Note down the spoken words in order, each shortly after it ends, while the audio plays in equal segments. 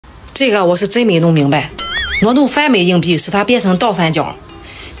这个我是真没弄明白。我弄3枚硬币使它变成倒三角，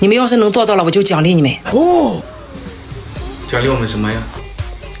你们要是能做到了，我就奖励你们。哦，奖励我们什么呀？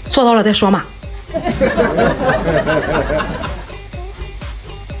做到了再说嘛。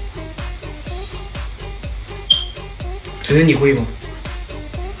晨晨，你会吗？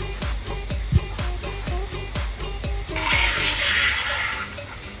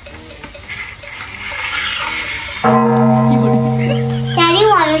奖励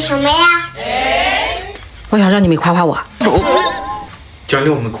我们什么呀？我想让你们夸夸我。奖励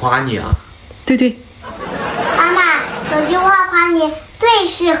我们夸你啊？对对。妈妈，有句话夸你最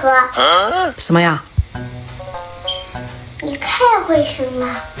适合。什么呀？你太会生了。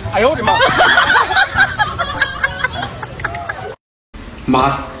哎呦我的妈！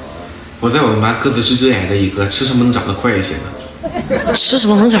妈，我在我们班个子是最矮的一个，吃什么能长得快一些呢？吃什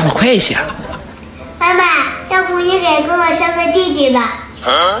么能长得快一些？妈妈，要不你给哥哥生个弟弟吧？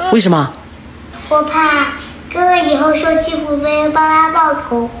为什么？我怕哥哥以后受欺负没人帮他报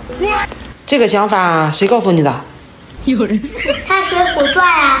仇。这个想法谁告诉你的？有人。看《水浒传》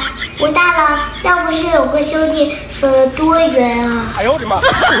啊，武大郎要不是有个兄弟，死了多冤啊！哎呦我的妈！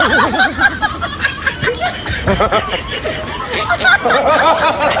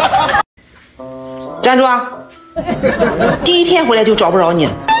站住啊！第一天回来就找不着你，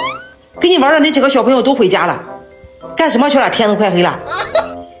跟你玩的那几个小朋友都回家了，干什么去了？天都快黑了。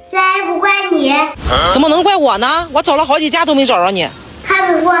这还不怪你，怎么能怪我呢？我找了好几家都没找着你。他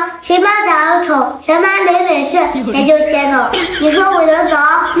们说谁妈长得丑，谁妈没本事，谁就先走。你说我能走？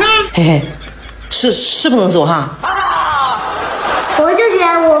嘿嘿，是不能走哈。我就觉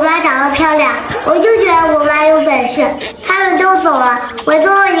得我妈长得漂亮，我就觉得我妈有本事。他们都走了，我最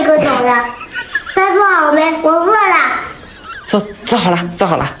后一个走的。饭做好没？我饿了。做好了，做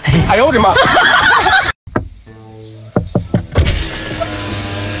好了。哎呦我的妈！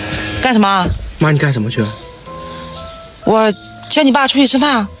干什么？妈，你干什么去？我叫你爸出去吃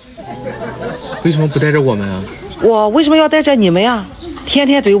饭啊。为什么不带着我们啊？我为什么要带着你们呀？天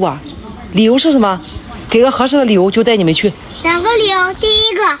天怼我，理由是什么？给个合适的理由就带你们去。2个理由，第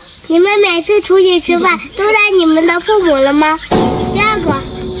一个，你们每次出去吃饭都带你们的父母了吗？第二个，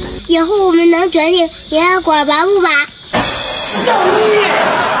以后我们能决定你的管拔不拔？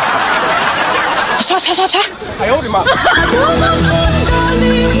查！哎呦我的妈！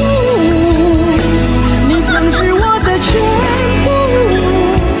你曾是我的全部，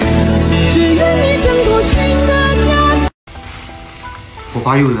只愿你挣脱情的枷锁。我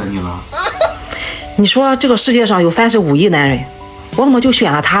爸又惹你了？你说这个世界上有35亿男人，我怎么就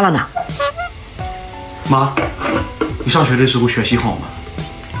选了他了呢？妈，你上学的时候学习好吗？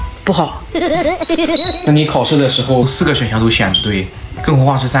不好。那你考试的时候4个选项都选不对，更何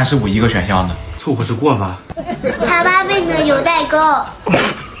况是35亿个选项呢？凑合着过吧。他8辈子有代沟。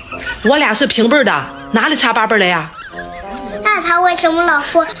我俩是平辈的，哪里差8辈了呀？那他为什么老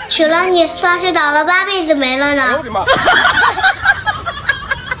说娶了你算是倒了8辈子霉了呢？哎呦我的妈！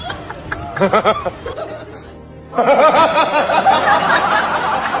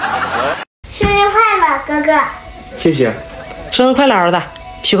生日快乐，哥哥！谢谢。生日快乐，儿子，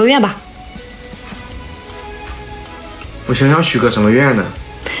许个愿吧。我想许个什么愿呢？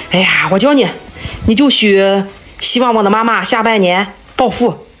哎呀，我教你，你就许希望我的妈妈下半年暴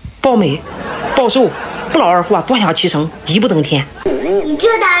富、暴美、暴瘦、不劳而获，多享其成，一步登天。你这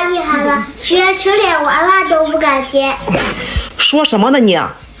当厉害了，学吃脸娃娃都不敢接。说什么呢你？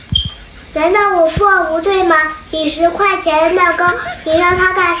难道我说的不对吗？几10块钱的蛋糕，你让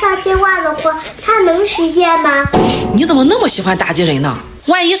他干上千万的活，他能实现吗？你怎么那么喜欢打击人呢？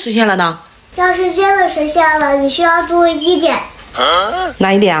万一实现了呢？要是真的实现了，你需要注意1点。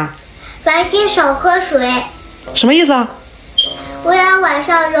哪一点啊？白天少喝水，什么意思啊？不然晚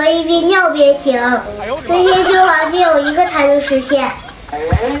上容易憋尿憋醒。这些句话只有一个才能实现。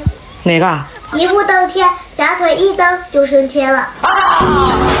哪个？一步登天，假腿一蹬就升天了。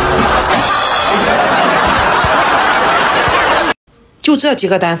就这几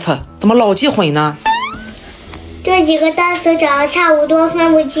个单词，怎么老记混呢？这几个单词长得差不多，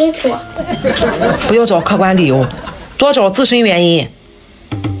分不清楚。不要找客观理由，多找自身原因。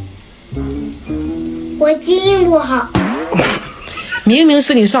我基因不好。明明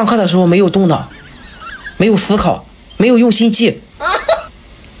是你上课的时候没有动脑，没有思考，没有用心记。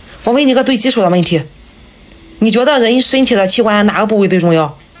我问你个最基础的问题，你觉得人身体的器官哪个部位最重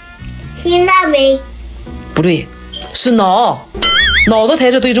要？心脏没。不对，是脑，脑子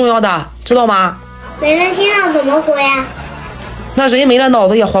才是最重要的，知道吗？没了心脏怎么活呀？那人没了脑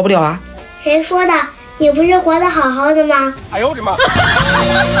子也活不了啊。谁说的？你不是活得好好的吗？哎呦我的妈！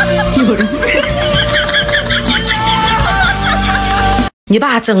有人。你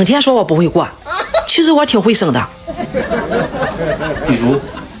爸整天说我不会过，其实我挺会省的。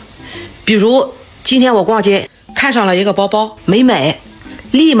比如今天我逛街看上了一个包包，没买，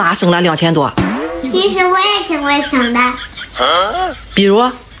立马省了2000多。其实我也挺会省的。比如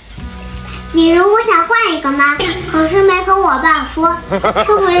我想换一个吗？可是没和我爸说，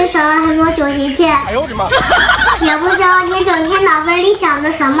会不会省了很多酒席钱？哎呦我的妈！也不知道你整天脑子里想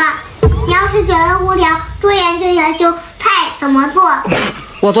的什么。你要是觉得无聊，多研究研究菜怎么做。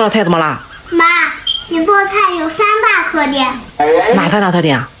我做的菜怎么啦？妈，你做的菜有3大特点。哪3大特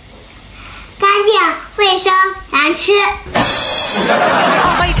点啊？干净、卫生、难吃。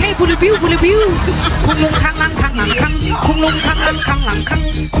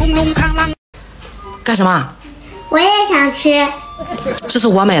干什么？我也想吃。这是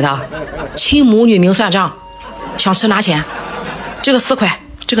我买的，亲母女明算账，想吃拿钱。这个4块，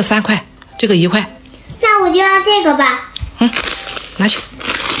这个3块，这个1块。那我就要这个吧。拿去。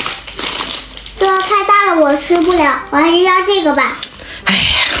这个太大了，我吃不了，我还是要这个吧。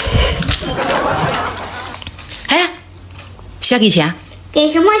哎，先给钱。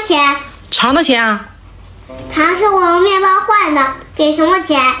给什么钱？肠的钱啊。肠是我用面包换的，给什么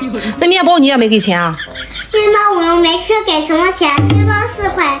钱？那面包你也没给钱啊？面包我又没吃，给什么钱？面包4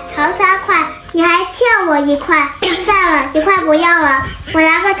块，肠3块，你还欠我1块。算了，1块不要了，我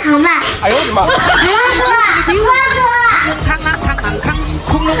拿个糖吧。哎呦我的妈！哥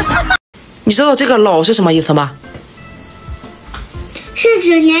哥！你知道这个老是什么意思吗？是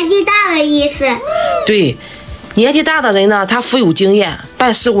指年纪大的意思。对，年纪大的人呢，他富有经验，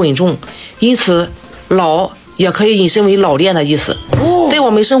办事稳重，因此老也可以引申为老练的意思。在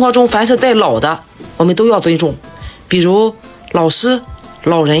我们生活中，凡是带老的，我们都要尊重，比如老师、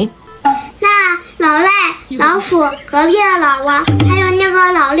老人。那老赖、老鼠、隔壁的老王，还有那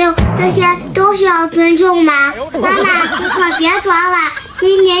个老六，这些都需要尊重吗？妈妈，你可别装了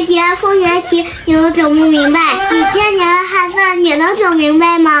，1年级的数学题你都整不明白，几千年的汉字你能整明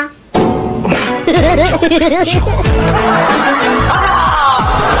白吗？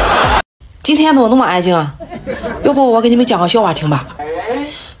今天怎么那么安静啊？要不我给你们讲个笑话听吧。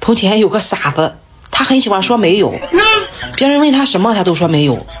从前有个傻子，他很喜欢说没有，别人问他什么他都说没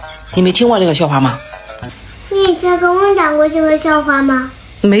有。你没听过这个笑话吗？你以前跟我讲过这个笑话吗？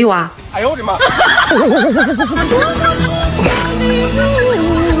没有啊。哎呦我的妈！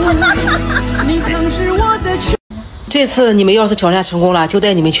这次你们要是挑战成功了，就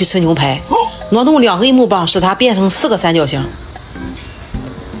带你们去吃牛排，挪动2根木棒，使它变成4个三角形。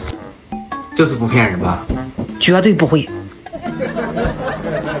这次不骗人吧？绝对不会。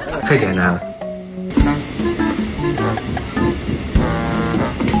太简单了。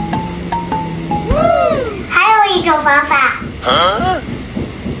还有一种方法。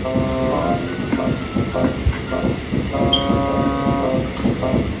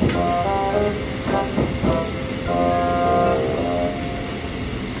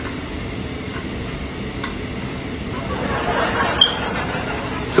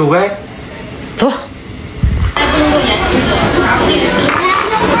走呗。走。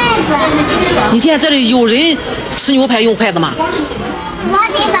你见这里有人吃牛排用筷子吗？我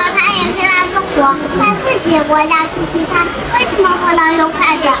的早餐也是来中国，在自己的国家吃西餐，为什么不能用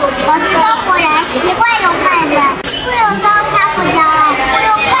筷子？我是中国人，习惯